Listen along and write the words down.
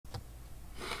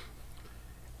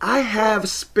have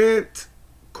spent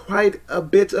quite a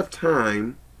bit of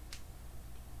time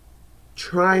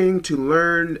trying to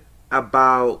learn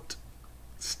about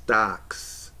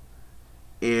stocks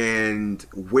and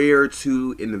where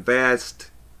to invest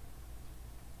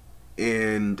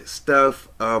and stuff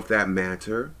of that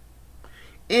matter.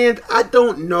 And I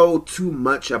don't know too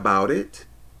much about it.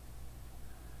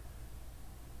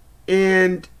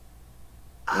 And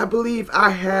I believe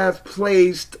I have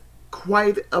placed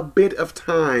quite a bit of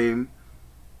time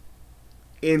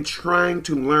in trying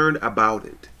to learn about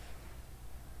it.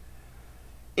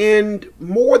 And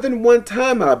more than one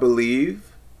time, I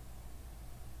believe,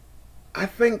 I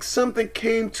think something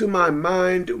came to my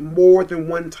mind more than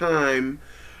one time.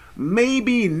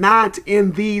 Maybe not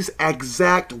in these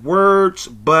exact words,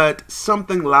 but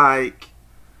something like,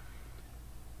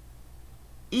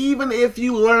 even if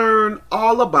you learn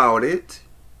all about it,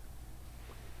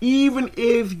 even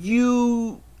if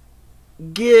you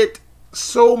get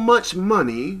so much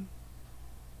money,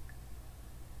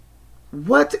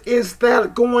 what is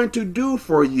that going to do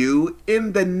for you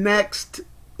in the next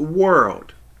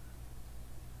world?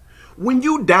 When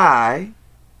you die,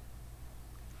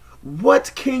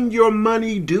 what can your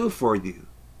money do for you?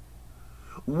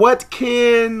 What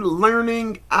can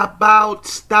learning about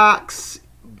stocks,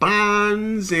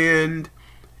 bonds, and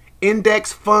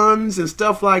index funds and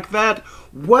stuff like that,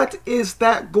 what is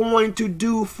that going to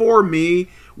do for me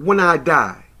when I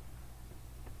die?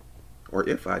 Or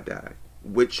if I die,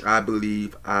 which I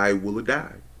believe I will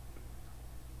die.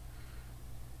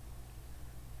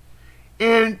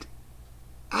 And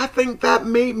I think that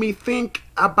made me think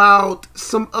about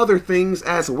some other things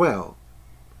as well.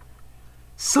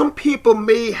 Some people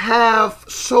may have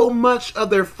so much of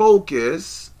their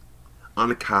focus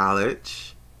on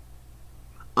college,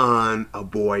 on a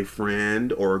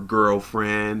boyfriend or a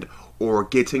girlfriend, or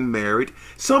getting married.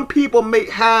 Some people may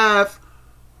have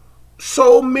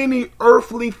so many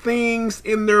earthly things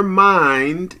in their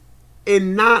mind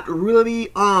and not really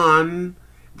on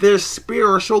their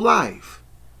spiritual life.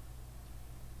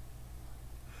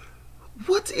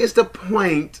 What is the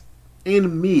point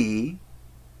in me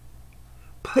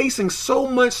placing so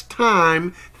much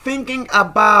time thinking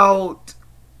about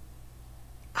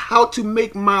how to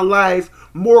make my life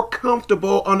more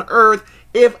comfortable on earth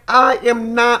if I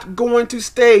am not going to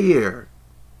stay here?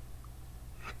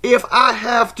 If I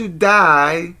have to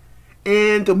die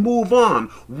and move on,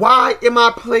 why am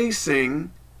I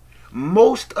placing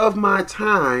most of my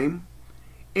time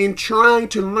in trying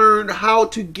to learn how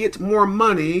to get more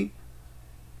money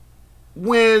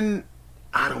when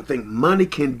I don't think money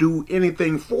can do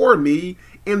anything for me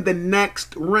in the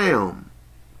next realm,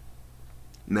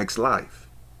 next life?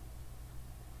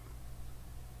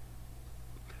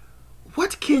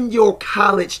 What can your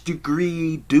college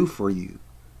degree do for you?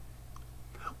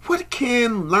 What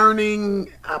can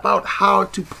learning about how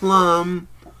to plumbing,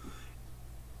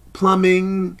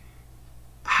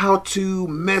 how to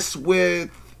mess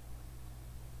with,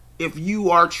 if you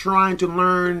are trying to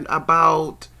learn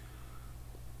about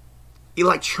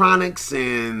electronics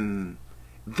and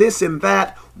this and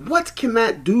that, what can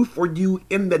that do for you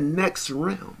in the next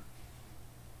realm?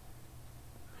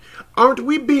 Aren't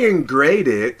we being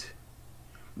graded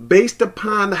based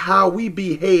upon how we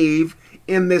behave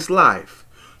in this life?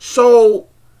 So,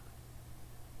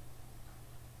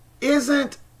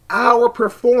 isn't our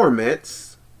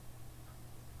performance,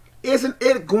 isn't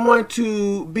it going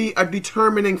to be a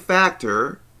determining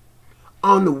factor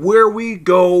on where we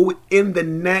go in the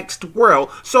next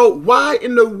world? So why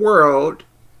in the world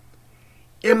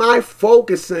am I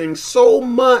focusing so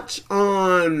much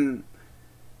on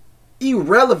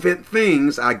irrelevant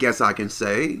things, I guess I can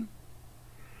say,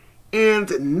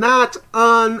 and not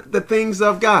on the things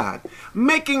of God?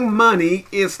 Making money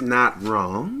is not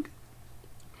wrong.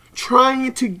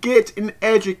 Trying to get an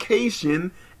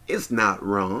education is not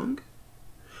wrong.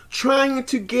 Trying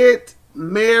to get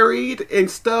married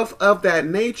and stuff of that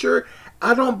nature,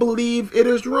 I don't believe it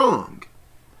is wrong.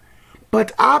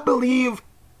 But I believe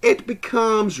it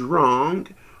becomes wrong,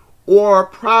 or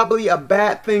probably a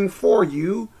bad thing for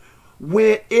you,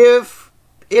 if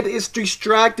it is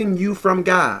distracting you from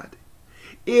God.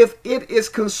 If it is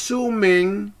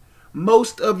consuming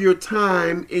most of your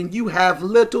time and you have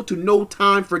little to no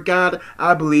time for God,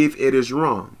 I believe it is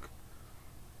wrong.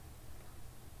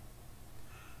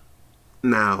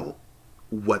 Now,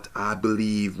 what I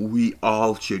believe we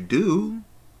all should do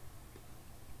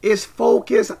is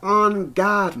focus on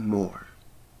God more.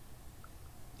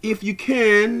 If you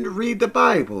can, read the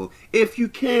Bible. If you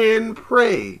can,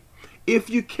 pray.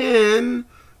 If you can,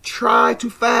 try to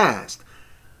fast.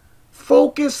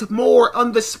 Focus more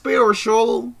on the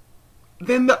spiritual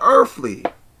than the earthly.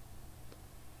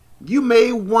 You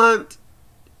may want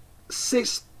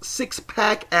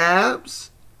six-pack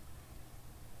abs.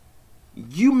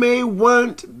 You may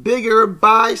want bigger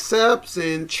biceps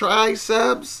and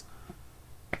triceps.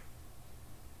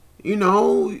 You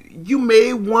know, you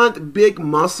may want big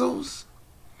muscles,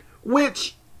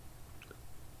 which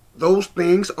those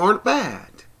things aren't bad.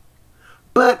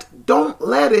 But don't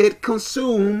let it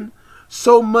consume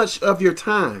so much of your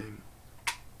time.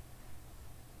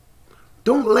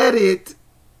 Don't let it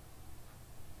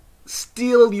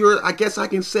steal your, I guess I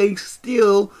can say,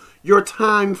 steal your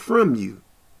time from you.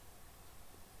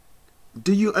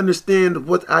 Do you understand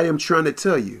what I am trying to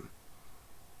tell you?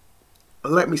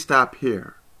 Let me stop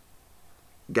here.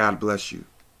 God bless you.